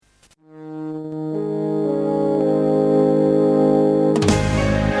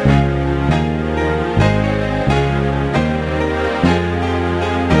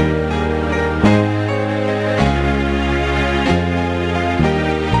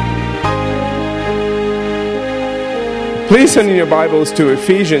Please turn in your Bibles to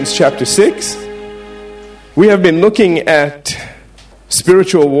Ephesians chapter 6. We have been looking at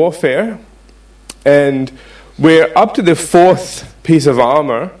spiritual warfare, and we're up to the fourth piece of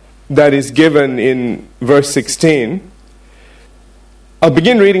armor that is given in verse 16. I'll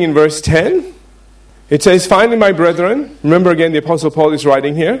begin reading in verse 10. It says, "Finally, my brethren," remember again the Apostle Paul is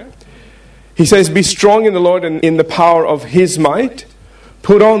writing here. He says, "Be strong in the Lord and in the power of His might.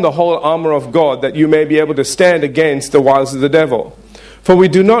 Put on the whole armor of God, that you may be able to stand against the wiles of the devil. For we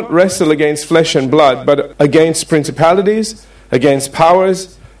do not wrestle against flesh and blood, but against principalities, against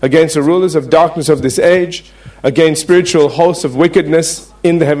powers, against the rulers of darkness of this age, against spiritual hosts of wickedness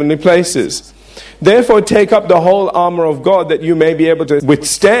in the heavenly places. Therefore take up the whole armor of God, that you may be able to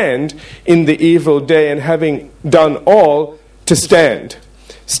withstand in the evil day, and having done all, to stand.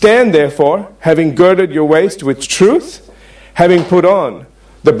 Stand therefore, having girded your waist with truth, having put on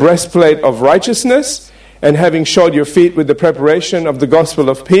the breastplate of righteousness, and having shod your feet with the preparation of the gospel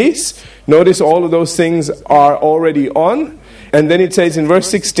of peace." Notice all of those things are already on. And then it says in verse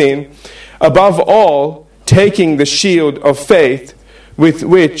 16, "Above all, taking the shield of faith, with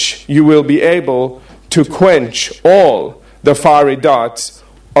which you will be able to quench all the fiery darts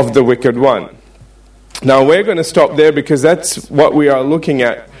of the wicked one." Now we're going to stop there because that's what we are looking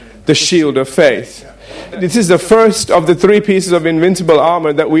at, the shield of faith. This is the first of the three pieces of invincible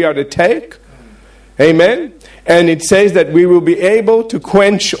armor that we are to take. Amen. And it says that we will be able to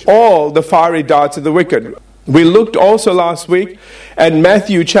quench all the fiery darts of the wicked. We looked also last week at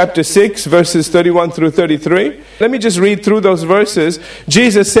Matthew chapter 6, verses 31 through 33. Let me just read through those verses.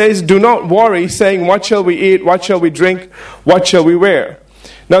 Jesus says, "Do not worry, saying, what shall we eat? What shall we drink? What shall we wear?"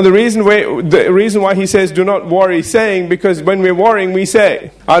 Now the reason why he says do not worry, saying, because when we're worrying we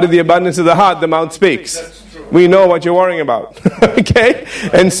say, out of the abundance of the heart the mouth speaks. We know what you're worrying about. Okay?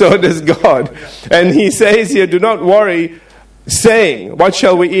 And so does God. And he says here, do not worry, saying, what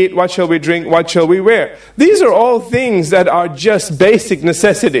shall we eat? What shall we drink? What shall we wear? These are all things that are just basic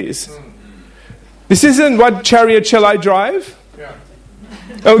necessities. This isn't what chariot shall I drive?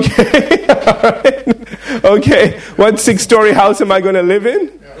 Okay. All right. Okay. What 6-story house am I going to live in?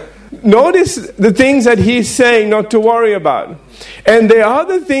 Notice the things that he's saying not to worry about. And there are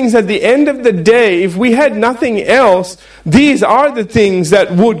the things at the end of the day, if we had nothing else, these are the things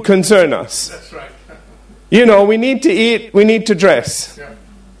that would concern us. That's right. You know, we need to eat, we need to dress.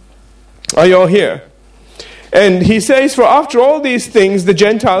 Yeah. Are you all here? And he says, "For after all these things the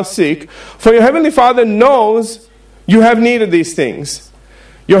Gentiles seek, for your heavenly Father knows you have need of these things."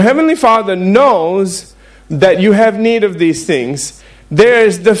 Your heavenly Father knows that you have need of these things.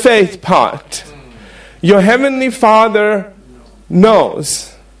 There's the faith part. Your heavenly Father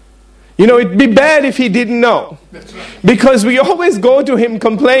knows. You know, it'd be bad if he didn't know. Because we always go to him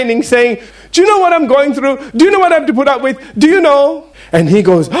complaining, saying, "Do you know what I'm going through? Do you know what I have to put up with? Do you know?" And he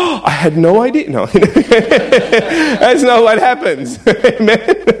goes, "Oh, I had no idea." No. That's not what happens. Amen?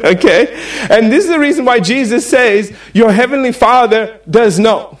 Okay? And this is the reason why Jesus says, your heavenly Father does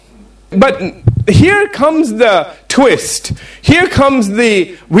know. But here comes the twist. Here comes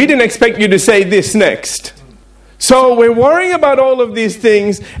we didn't expect you to say this next. So we're worrying about all of these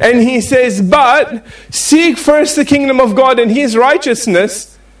things, and he says, but seek first the kingdom of God and His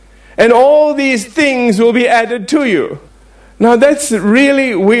righteousness, and all these things will be added to you. Now that's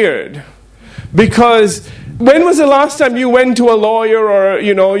really weird, because when was the last time you went to a lawyer or,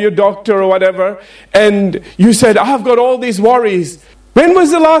 your doctor or whatever, and you said, "I've got all these worries"? When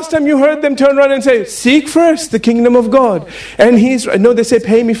was the last time you heard them turn around and say, "Seek first the kingdom of God"? And no, they say,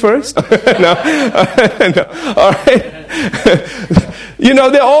 "Pay me first." No. No. All right.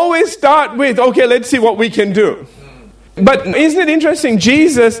 They always start with, "Okay, let's see what we can do." But isn't it interesting?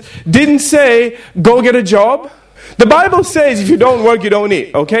 Jesus didn't say, "Go get a job." The Bible says if you don't work, you don't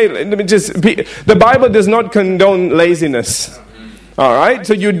eat. Okay? The Bible does not condone laziness. All right?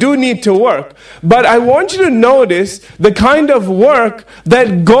 So you do need to work. But I want you to notice the kind of work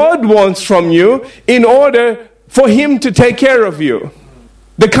that God wants from you in order for Him to take care of you.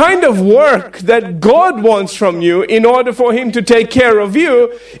 The kind of work that God wants from you in order for Him to take care of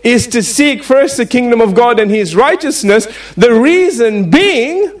you is to seek first the kingdom of God and His righteousness. The reason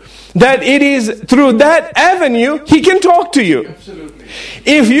being that it is through that avenue He can talk to you. Absolutely.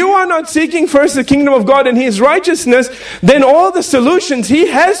 If you are not seeking first the kingdom of God and His righteousness, then all the solutions He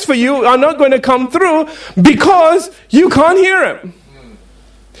has for you are not going to come through because you can't hear Him.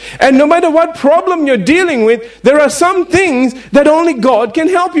 And no matter what problem you're dealing with, there are some things that only God can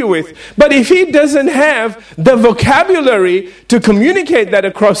help you with. But if He doesn't have the vocabulary to communicate that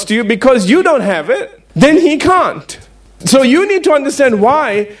across to you because you don't have it, then He can't. So you need to understand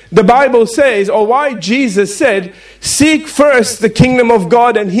why the Bible says, or why Jesus said, seek first the kingdom of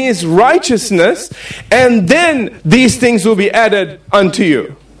God and His righteousness, and then these things will be added unto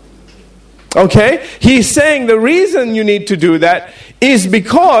you. Okay? He's saying the reason you need to do that is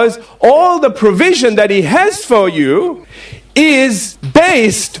because all the provision that He has for you is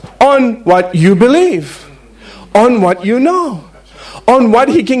based on what you believe, on what you know, on what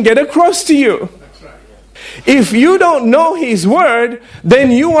He can get across to you. If you don't know His Word,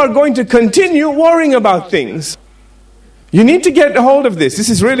 then you are going to continue worrying about things. You need to get a hold of this. This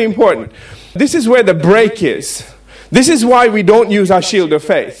is really important. This is where the break is. This is why we don't use our shield of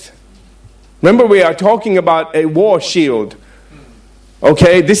faith. Remember, we are talking about a war shield.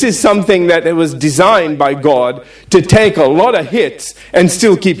 Okay, this is something that it was designed by God to take a lot of hits and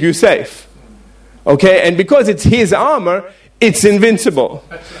still keep you safe. Okay, and because it's His armor, it's invincible.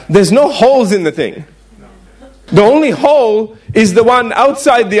 There's no holes in the thing. The only hole is the one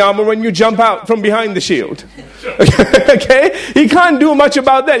outside the armor when you jump out from behind the shield. Okay? He can't do much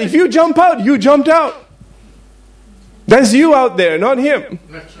about that. If you jump out, you jumped out. That's you out there, not him.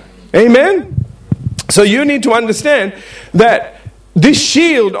 Amen? So you need to understand that this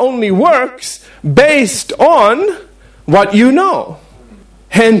shield only works based on what you know.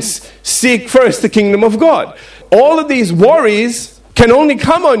 Hence, seek first the kingdom of God. All of these worries can only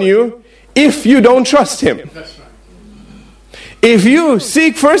come on you if you don't trust Him. If you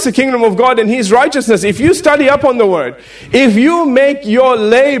seek first the kingdom of God and His righteousness, if you study up on the Word, if you make your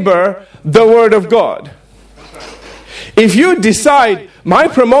labor the Word of God, if you decide my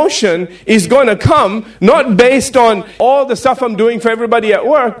promotion is going to come not based on all the stuff I'm doing for everybody at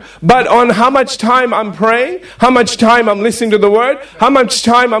work, but on how much time I'm praying, how much time I'm listening to the Word, how much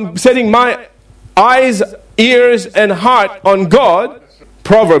time I'm setting my eyes, ears, and heart on God.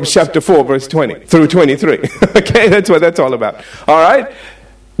 Proverbs chapter 4 verse 20 through 23. Okay, that's what that's all about. All right?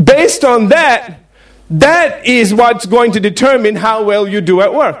 Based on that, that is what's going to determine how well you do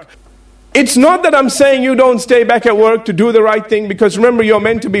at work. It's not that I'm saying you don't stay back at work to do the right thing, because remember, you're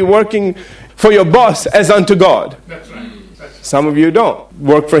meant to be working for your boss as unto God. That's right. Some of you don't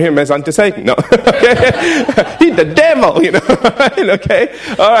work for him as unto Satan. No. He's the devil, you know. Okay?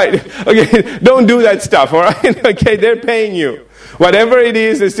 All right. Okay. Don't do that stuff, all right? Okay, they're paying you. Whatever it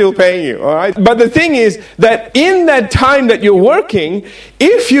is, they're still paying you, all right? But the thing is that in that time that you're working,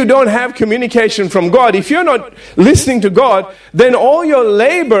 if you don't have communication from God, if you're not listening to God, then all your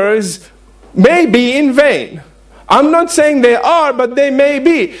labors may be in vain. I'm not saying they are, but they may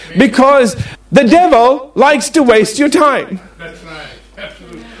be, because the devil likes to waste your time. That's right.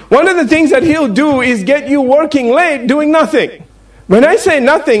 Absolutely. One of the things that he'll do is get you working late doing nothing. When I say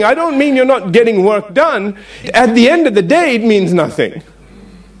nothing, I don't mean you're not getting work done. At the end of the day, it means nothing.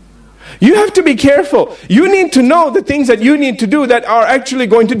 You have to be careful. You need to know the things that you need to do that are actually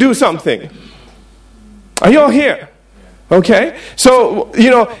going to do something. Are you all here? Okay? So, you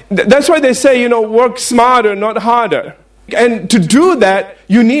know, that's why they say, you know, work smarter, not harder. And to do that,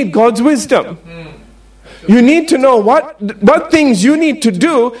 you need God's wisdom. You need to know what things you need to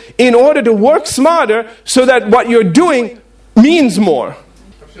do in order to work smarter so that what you're doing means more.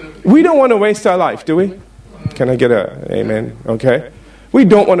 We don't want to waste our life, do we? Can I get a amen? Okay. We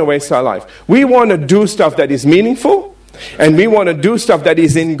don't want to waste our life. We want to do stuff that is meaningful, and we want to do stuff that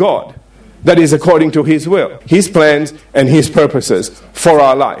is in God, that is according to His will, His plans, and His purposes for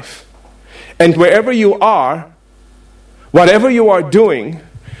our life. And wherever you are, whatever you are doing,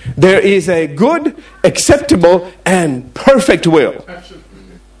 there is a good, acceptable, and perfect will.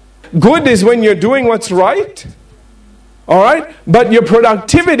 Good is when you're doing what's right. All right? But your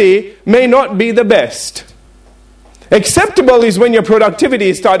productivity may not be the best. Acceptable is when your productivity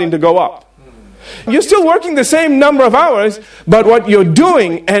is starting to go up. You're still working the same number of hours, but what you're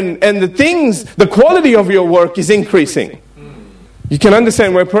doing and the things, the quality of your work is increasing. You can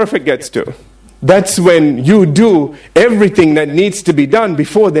understand where perfect gets to. That's when you do everything that needs to be done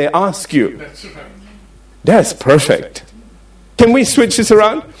before they ask you. That's perfect. Can we switch this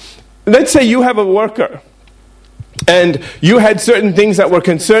around? Let's say you have a worker, and you had certain things that were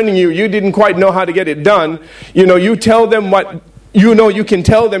concerning you. You didn't quite know how to get it done. You know, you tell them what you know you can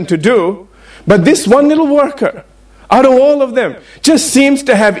tell them to do. But this one little worker, out of all of them, just seems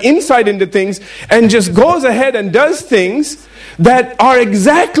to have insight into things and just goes ahead and does things that are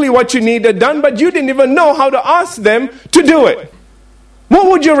exactly what you needed done, but you didn't even know how to ask them to do it.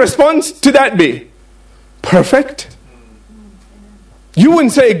 What would your response to that be? Perfect? You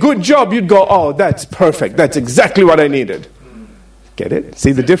wouldn't say, good job. You'd go, oh, that's perfect. That's exactly what I needed. Get it?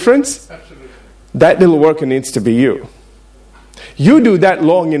 See the difference? That little worker needs to be you. You do that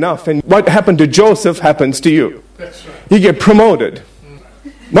long enough, and what happened to Joseph happens to you. You get promoted.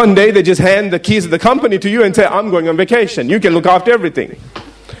 One day they just hand the keys of the company to you and say, I'm going on vacation. You can look after everything.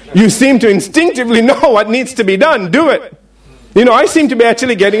 You seem to instinctively know what needs to be done. Do it. I seem to be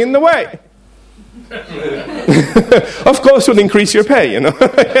actually getting in the way. Of course, will increase your pay,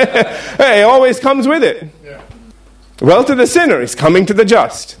 Hey, it always comes with it. Wealth to the sinner is coming to the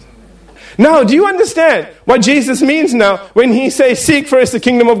just. Now, do you understand what Jesus means now when he says, seek first the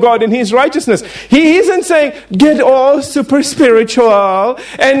kingdom of God and his righteousness? He isn't saying, get all super spiritual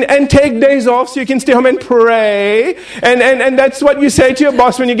and take days off so you can stay home and pray. And that's what you say to your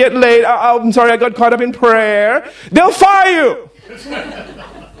boss when you get late. I'm sorry, I got caught up in prayer. They'll fire you.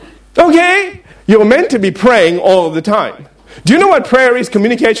 Okay? You're meant to be praying all the time. Do you know what prayer is?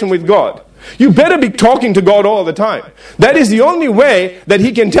 Communication with God. You better be talking to God all the time. That is the only way that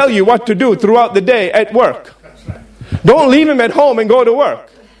he can tell you what to do throughout the day at work. Don't leave him at home and go to work.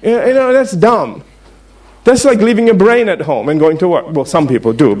 That's dumb. That's like leaving your brain at home and going to work. Well, some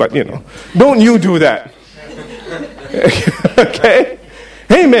people do, but don't you do that. Okay?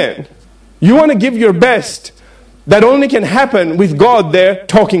 Amen. You want to give your best. That only can happen with God there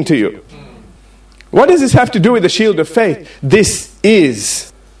talking to you. What does this have to do with the shield of faith? This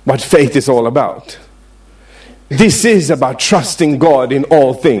is what faith is all about. This is about trusting God in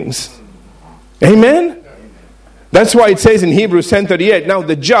all things. Amen? That's why it says in Hebrews 10:38, now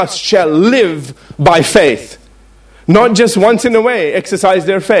the just shall live by faith. Not just once in a way exercise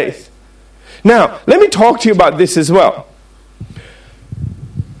their faith. Now, let me talk to you about this as well.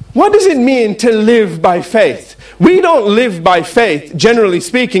 What does it mean to live by faith? We don't live by faith, generally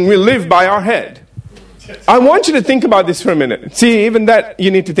speaking. We live by our head. I want you to think about this for a minute. See, even that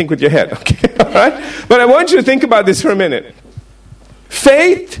you need to think with your head, okay? All right? But I want you to think about this for a minute.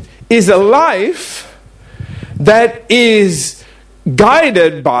 Faith is a life that is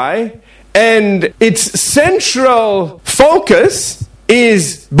guided by, and its central focus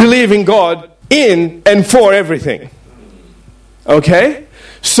is believing God in and for everything. Okay?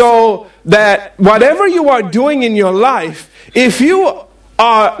 So that whatever you are doing in your life, if you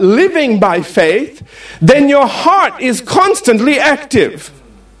are living by faith, then your heart is constantly active.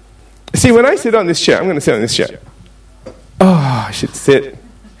 See, when I sit on this chair, I'm going to sit on this chair. Oh, I should sit.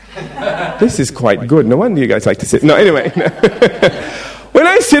 This is quite good. No wonder you guys like to sit. No, anyway. When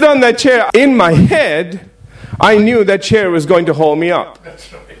I sit on that chair, in my head, I knew that chair was going to hold me up.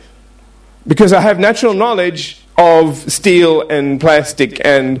 That's right. Because I have natural knowledge of steel and plastic,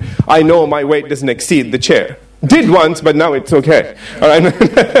 and I know my weight doesn't exceed the chair. Did once, but now it's okay. All right. Okay.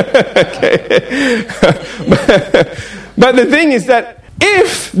 But the thing is that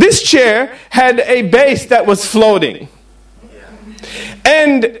if this chair had a base that was floating,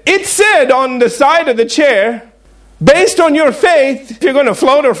 and it said on the side of the chair, based on your faith, you're going to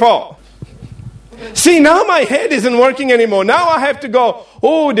float or fall. See, now my head isn't working anymore. Now I have to go,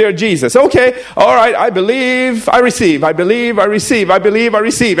 oh, dear Jesus. Okay, all right, I believe, I receive. I believe, I receive. I believe, I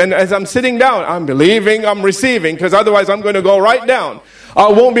receive. And as I'm sitting down, I'm believing, I'm receiving, because otherwise I'm going to go right down. I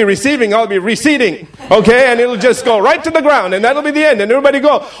won't be receiving, I'll be receding. Okay, and it'll just go right to the ground, and that'll be the end. And everybody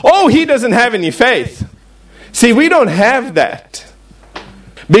go, oh, he doesn't have any faith. See, we don't have that.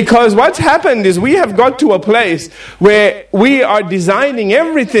 Because what's happened is we have got to a place where we are designing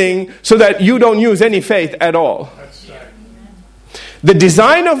everything so that you don't use any faith at all. The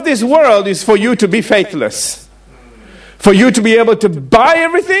design of this world is for you to be faithless. For you to be able to buy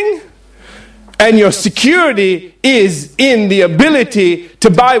everything, and your security is in the ability to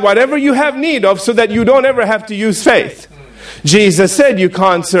buy whatever you have need of so that you don't ever have to use faith. Jesus said you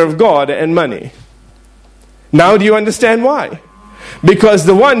can't serve God and money. Now do you understand why? Because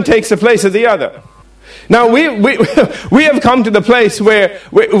the one takes the place of the other. Now we have come to the place where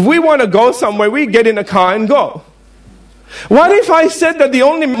if we want to go somewhere, we get in a car and go. What if I said that the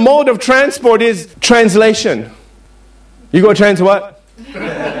only mode of transport is translation? You go trans what?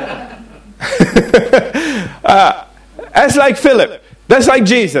 That's like Philip. That's like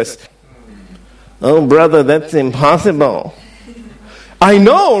Jesus. Oh, brother, that's impossible. I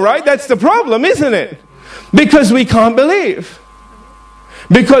know, right? That's the problem, isn't it? Because we can't believe.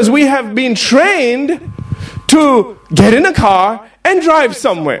 Because we have been trained to get in a car and drive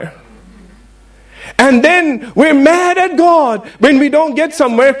somewhere. And then we're mad at God when we don't get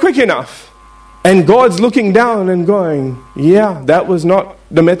somewhere quick enough. And God's looking down and going, yeah, that was not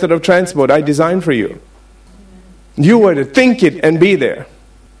the method of transport I designed for you. You were to think it and be there.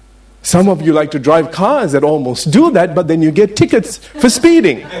 Some of you like to drive cars that almost do that, but then you get tickets for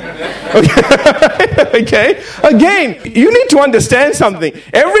speeding. Okay? Again, you need to understand something.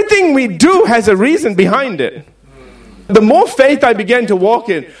 Everything we do has a reason behind it. the more faith I began to walk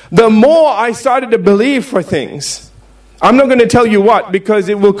in, the more I started to believe for things. I'm not going to tell you what, because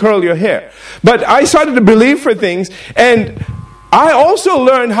it will curl your hair. But I started to believe for things, and I also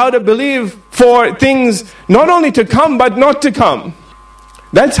learned how to believe for things not only to come, but not to come.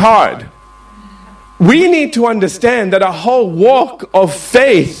 That's hard. We need to understand that our whole walk of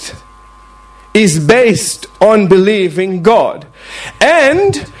faith is based on believing God.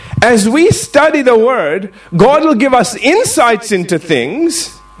 And as we study the Word, God will give us insights into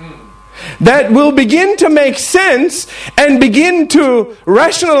things that will begin to make sense and begin to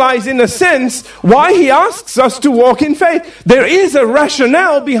rationalize, in a sense, why He asks us to walk in faith. There is a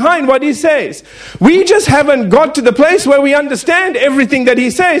rationale behind what He says. We just haven't got to the place where we understand everything that He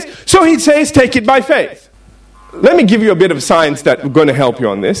says, so He says, take it by faith. Let me give you a bit of science that's going to help you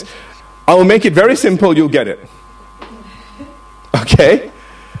on this. I will make it very simple, you'll get it. Okay?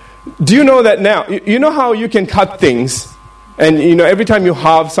 Do you know that now? You know how you can cut things? And every time you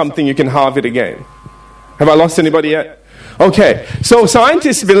halve something, you can halve it again. Have I lost anybody yet? Okay, so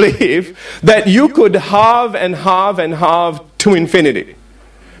scientists believe that you could halve and halve and halve to infinity.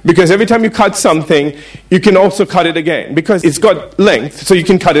 Because every time you cut something, you can also cut it again. Because it's got length, so you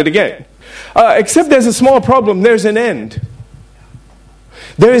can cut it again. Except there's a small problem, there's an end.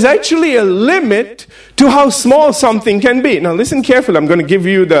 There is actually a limit to how small something can be. Now listen carefully, I'm going to give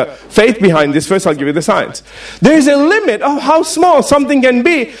you the faith behind this. First I'll give you the science. There is a limit of how small something can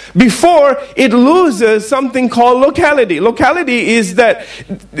be before it loses something called locality. Locality is that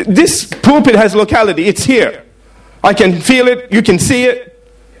this pulpit has locality. It's here. I can feel it, you can see it.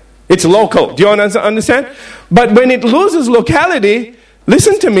 It's local. Do you understand? But when it loses locality,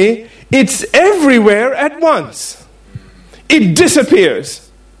 listen to me, it's everywhere at once. It disappears.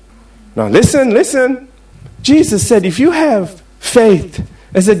 Now listen. Jesus said, if you have faith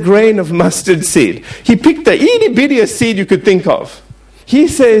as a grain of mustard seed, He picked the itty bittiest seed you could think of. He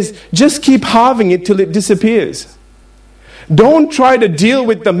says, just keep halving it till it disappears. Don't try to deal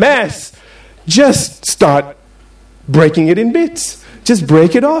with the mess. Just start breaking it in bits. Just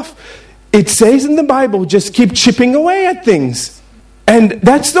break it off. It says in the Bible, just keep chipping away at things. And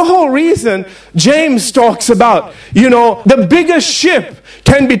that's the whole reason James talks about, the biggest ship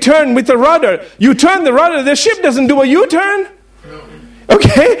can be turned with a rudder. You turn the rudder, the ship doesn't do a U-turn.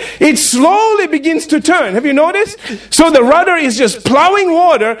 Okay? It slowly begins to turn. Have you noticed? So the rudder is just plowing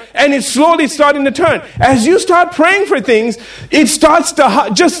water and it's slowly starting to turn. As you start praying for things, it starts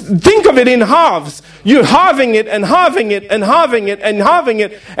to, just think of it in halves. You're halving it and halving it and halving it and halving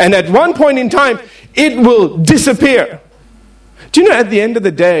it. And at one point in time, it will disappear. Do you know at the end of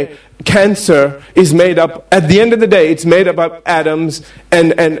the day, cancer is made up, it's made up of atoms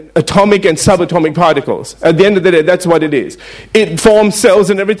and atomic and subatomic particles. At the end of the day, that's what it is. It forms cells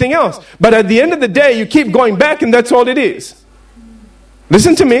and everything else. But at the end of the day, you keep going back and that's all it is.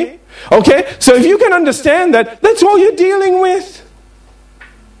 Listen to me. Okay? So if you can understand that, that's all you're dealing with.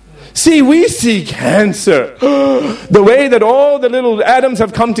 See, we see cancer. The way that all the little atoms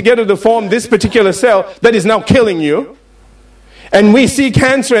have come together to form this particular cell that is now killing you. And we see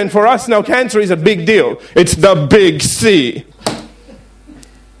cancer, and for us now cancer is a big deal. It's the big C.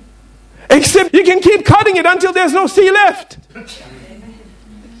 Except you can keep cutting it until there's no C left.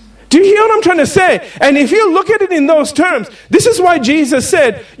 Do you hear what I'm trying to say? And if you look at it in those terms, this is why Jesus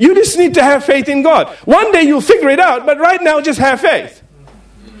said, you just need to have faith in God. One day you'll figure it out, but right now just have faith.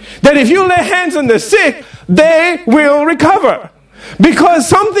 That if you lay hands on the sick, they will recover. Because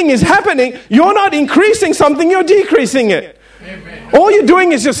something is happening, you're not increasing something, you're decreasing it. Amen. All you're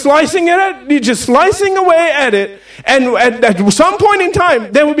doing is just slicing it, you're just slicing away at it, and at some point in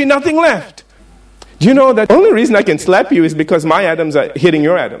time, there will be nothing left. Do you know that the only reason I can slap you is because my atoms are hitting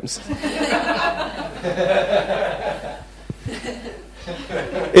your atoms?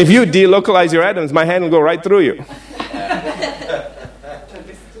 If you delocalize your atoms, my hand will go right through you.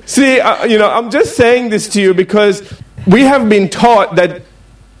 See, I'm just saying this to you because we have been taught that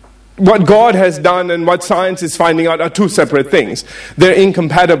what God has done and what science is finding out are two separate things. They're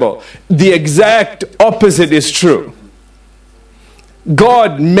incompatible. The exact opposite is true.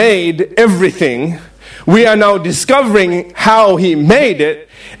 God made everything. We are now discovering how He made it,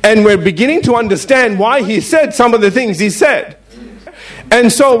 and we're beginning to understand why He said some of the things He said.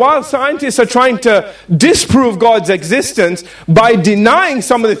 And so while scientists are trying to disprove God's existence by denying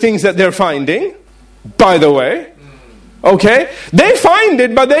some of the things that they're finding, by the way, okay? They find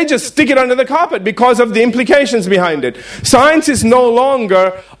it, but they just stick it under the carpet because of the implications behind it. Science is no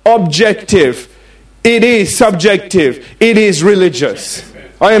longer objective. It is subjective. It is religious.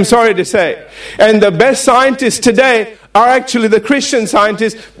 I am sorry to say. And the best scientists today are actually the Christian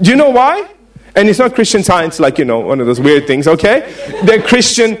scientists. Do you know why? And it's not Christian Science like, one of those weird things, okay? They're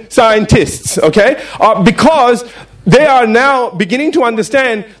Christian scientists, okay? Because they are now beginning to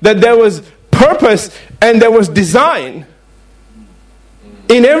understand that there was purpose and there was design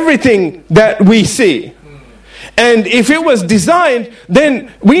in everything that we see. And if it was designed,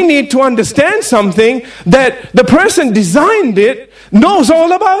 then we need to understand something, that the person designed it knows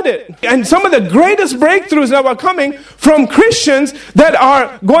all about it. And some of the greatest breakthroughs that are coming from Christians that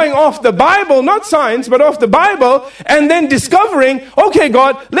are going off the Bible, not science, but off the Bible, and then discovering, okay,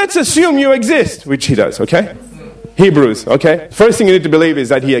 God, let's assume you exist, which he does, okay? Hebrews, okay? First thing you need to believe is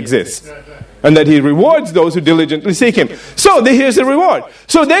that he exists. And that he rewards those who diligently seek him. So here's the reward.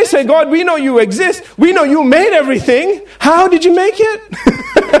 So they say, God, we know you exist. We know you made everything. How did you make it?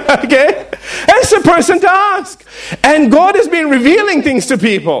 Okay? That's the person to ask. And God has been revealing things to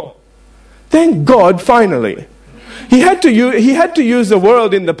people. Thank God, finally. He had to use the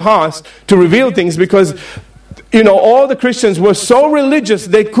world in the past to reveal things because, all the Christians were so religious,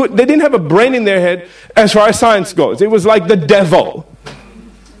 they didn't have a brain in their head as far as science goes. It was like the devil.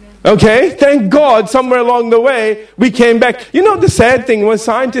 Okay, thank God somewhere along the way we came back. The sad thing was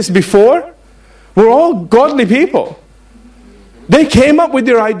scientists before were all godly people. They came up with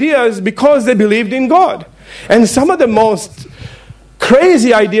their ideas because they believed in God. And some of the most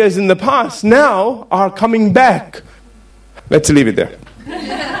crazy ideas in the past now are coming back. Let's leave it there.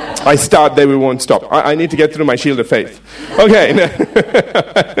 I start there, we won't stop. I need to get through my shield of faith. Okay.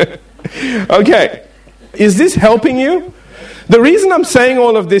 Okay. Is this helping you? The reason I'm saying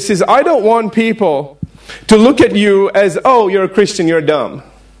all of this is I don't want people to look at you as, oh, you're a Christian, you're dumb.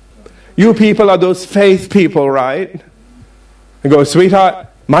 You people are those faith people, right? I go, sweetheart,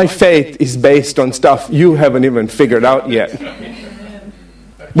 my faith is based on stuff you haven't even figured out yet.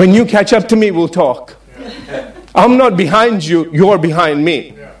 When you catch up to me, we'll talk. I'm not behind you, you're behind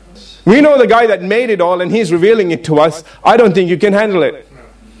me. We know the guy that made it all and he's revealing it to us. I don't think you can handle it.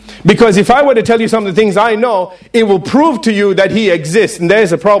 Because if I were to tell you some of the things I know, it will prove to you that he exists, and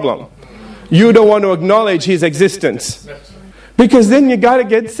there's a problem. You don't want to acknowledge his existence. Because then you got to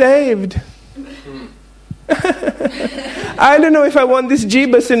get saved. I don't know if I want this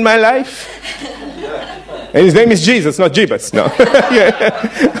Jeebus in my life. And his name is Jesus, not Jeebus. No.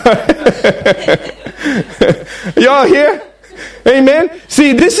 Y'all here? Amen?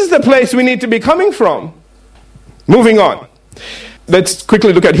 See, this is the place we need to be coming from. Moving on. Let's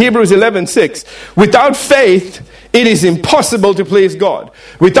quickly look at Hebrews 11:6. Without faith, it is impossible to please God.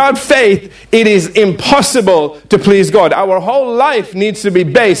 Without faith, it is impossible to please God. Our whole life needs to be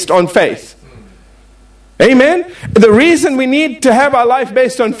based on faith. Amen? The reason we need to have our life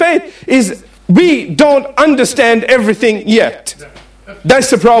based on faith is we don't understand everything yet.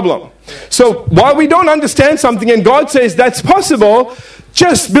 That's the problem. So while we don't understand something and God says that's possible,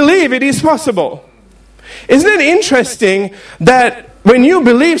 just believe it is possible. Isn't it interesting that when you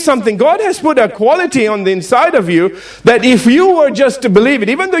believe something, God has put a quality on the inside of you that if you were just to believe it,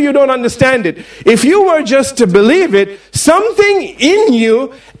 even though you don't understand it, if you were just to believe it, something in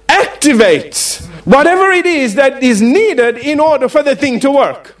you activates whatever it is that is needed in order for the thing to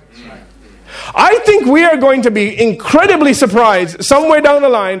work. I think we are going to be incredibly surprised somewhere down the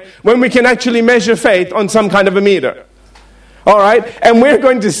line when we can actually measure faith on some kind of a meter. All right? And we're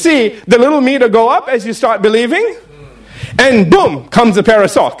going to see the little meter go up as you start believing. And boom, comes a pair of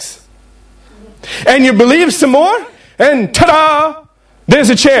socks. And you believe some more. And ta-da,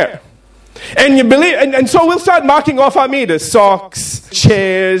 there's a chair. And you believe, and so we'll start marking off our meters. Socks,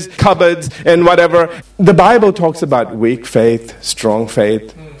 chairs, cupboards, and whatever. The Bible talks about weak faith, strong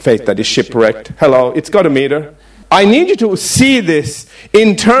faith, faith that is shipwrecked. Hello, it's got a meter. I need you to see this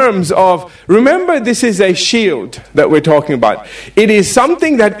in terms of, remember this is a shield that we're talking about. It is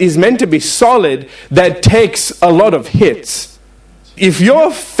something that is meant to be solid that takes a lot of hits. If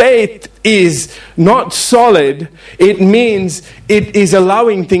your faith is not solid, it means it is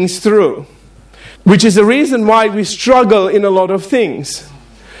allowing things through. Which is the reason why we struggle in a lot of things.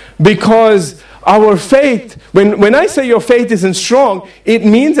 Because our faith, when I say your faith isn't strong, it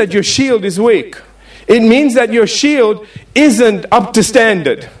means that your shield is weak. It means that your shield isn't up to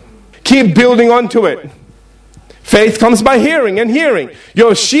standard. Keep building onto it. Faith comes by hearing and hearing.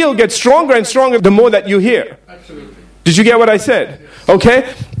 Your shield gets stronger and stronger the more that you hear. Absolutely. Did you get what I said?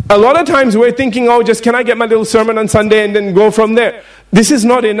 Okay? A lot of times we're thinking, oh, just can I get my little sermon on Sunday and then go from there? This is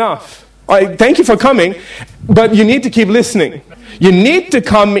not enough. Thank you for coming, but you need to keep listening. You need to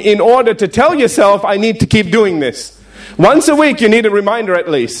come in order to tell yourself, I need to keep doing this. Once a week you need a reminder at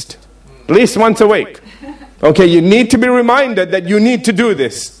least. At least once a week. Okay, you need to be reminded that you need to do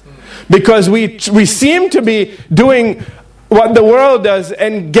this. Because we seem to be doing what the world does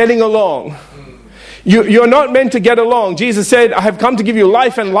and getting along. You're not meant to get along. Jesus said, I have come to give you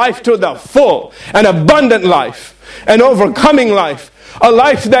life and life to the full, an abundant life, an overcoming life, a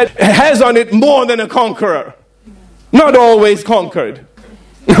life that has on it more than a conqueror, not always conquered.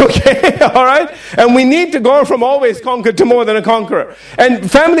 Okay, all right? And we need to go from always conquered to more than a conqueror. And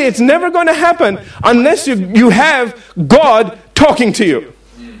family, it's never going to happen unless you have God talking to you.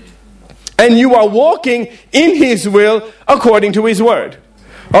 And you are walking in His will according to His word.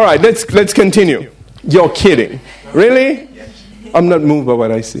 All right, let's continue. You're kidding. Really? I'm not moved by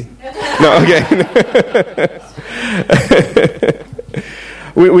what I see. No, okay.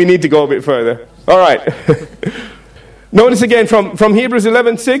 we need to go a bit further. All right. Notice again from Hebrews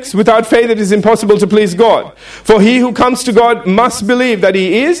 11:6, without faith it is impossible to please God. For he who comes to God must believe that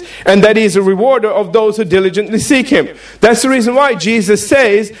He is, and that He is a rewarder of those who diligently seek Him. That's the reason why Jesus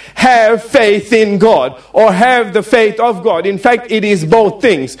says, have faith in God, or have the faith of God. In fact, it is both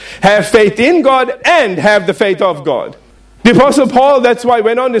things. Have faith in God and have the faith of God. The Apostle Paul, that's why,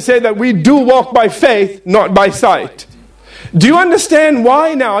 went on to say that we do walk by faith, not by sight. Do you understand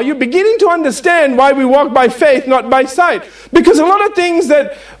why now? Are you beginning to understand why we walk by faith, not by sight? Because a lot of things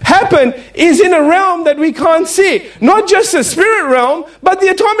that happen is in a realm that we can't see. Not just the spirit realm, but the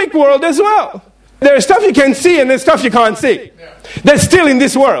atomic world as well. There's stuff you can see and there's stuff you can't see. That's still in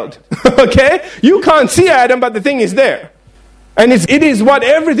this world. Okay? You can't see Adam, but the thing is there. And it is what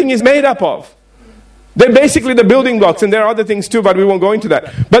everything is made up of. They're basically the building blocks, and there are other things too, but we won't go into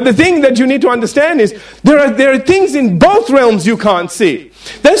that. But the thing that you need to understand is there are things in both realms you can't see.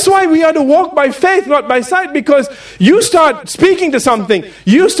 That's why we are to walk by faith, not by sight, because you start speaking to something,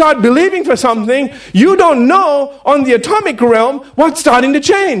 you start believing for something, you don't know on the atomic realm what's starting to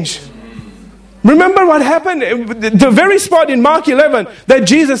change. Remember what happened? The very spot in Mark 11 that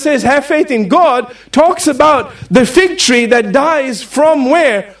Jesus says, have faith in God, talks about the fig tree that dies from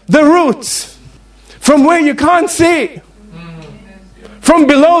where? The roots. From where you can't see. From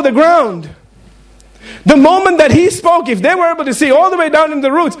below the ground. The moment that He spoke, if they were able to see all the way down in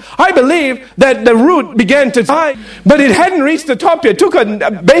the roots, I believe that the root began to die. But it hadn't reached the top yet. It took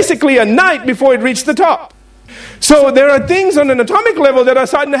basically a night before it reached the top. So there are things on an atomic level that are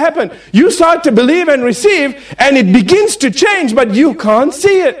starting to happen. You start to believe and receive, and it begins to change, but you can't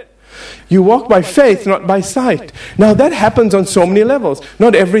see it. You walk by faith, not by sight. Now that happens on so many levels.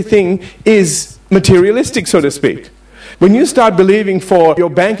 Not everything is materialistic, so to speak. When you start believing for your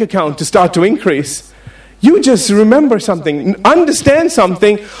bank account to start to increase, you just remember something, understand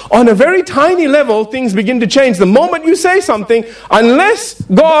something. On a very tiny level, things begin to change. The moment you say something, unless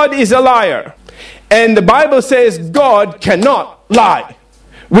God is a liar, and the Bible says God cannot lie,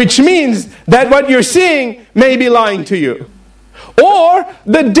 which means that what you're seeing may be lying to you. Or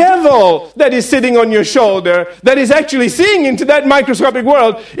the devil that is sitting on your shoulder, that is actually seeing into that microscopic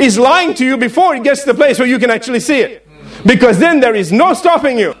world, is lying to you before it gets to the place where you can actually see it. Because then there is no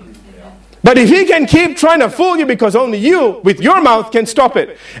stopping you. But if he can keep trying to fool you, because only you, with your mouth, can stop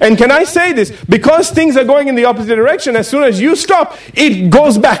it. And can I say this? Because things are going in the opposite direction, as soon as you stop, it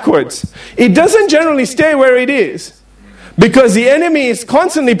goes backwards. It doesn't generally stay where it is. Because the enemy is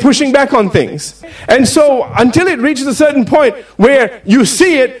constantly pushing back on things. And so until it reaches a certain point where you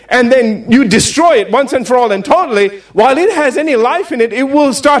see it and then you destroy it once and for all and totally, while it has any life in it, it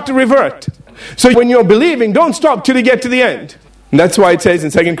will start to revert. So when you're believing, don't stop till you get to the end. And that's why it says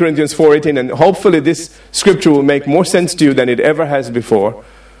in 2 Corinthians 4:18, and hopefully this scripture will make more sense to you than it ever has before.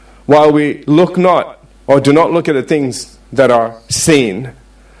 While we look not, or do not look at the things that are seen,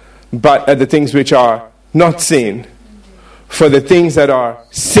 but at the things which are not seen. For the things that are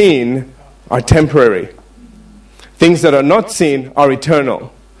seen are temporary. Things that are not seen are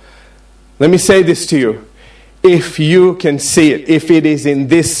eternal. Let me say this to you. If you can see it, if it is in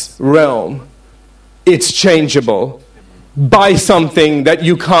this realm, it's changeable by something that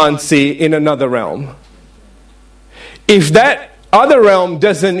you can't see in another realm. If that other realm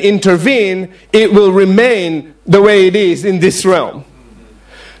doesn't intervene, it will remain the way it is in this realm.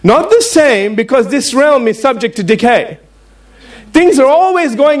 Not the same, because this realm is subject to decay. Things are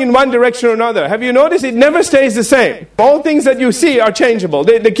always going in one direction or another. Have you noticed? It never stays the same. All things that you see are changeable.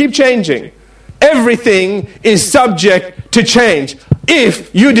 They keep changing. Everything is subject to change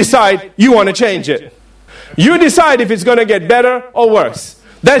if you decide you want to change it. You decide if it's going to get better or worse.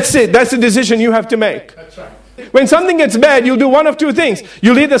 That's it. That's the decision you have to make. That's right. When something gets bad, you'll do one of two things.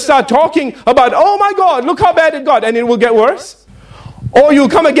 You'll either start talking about, oh my God, look how bad it got, and it will get worse. Or you'll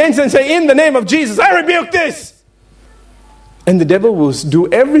come against it and say, in the name of Jesus, I rebuke this. And the devil will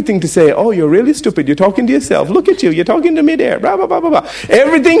do everything to say, oh, you're really stupid. You're talking to yourself. Look at you. You're talking to midair. Blah, blah, blah, blah, blah.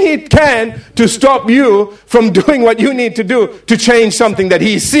 Everything he can to stop you from doing what you need to do to change something that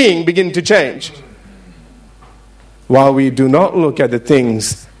he's seeing begin to change. while we do not look at the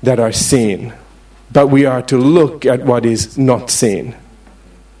things that are seen, but we are to look at what is not seen.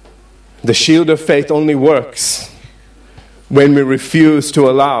 The shield of faith only works when we refuse to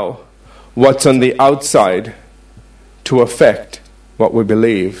allow what's on the outside to affect what we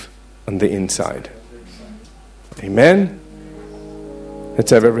believe on the inside. Amen?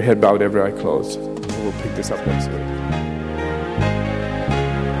 Let's have every head bowed, every eye closed. We'll pick this up next week.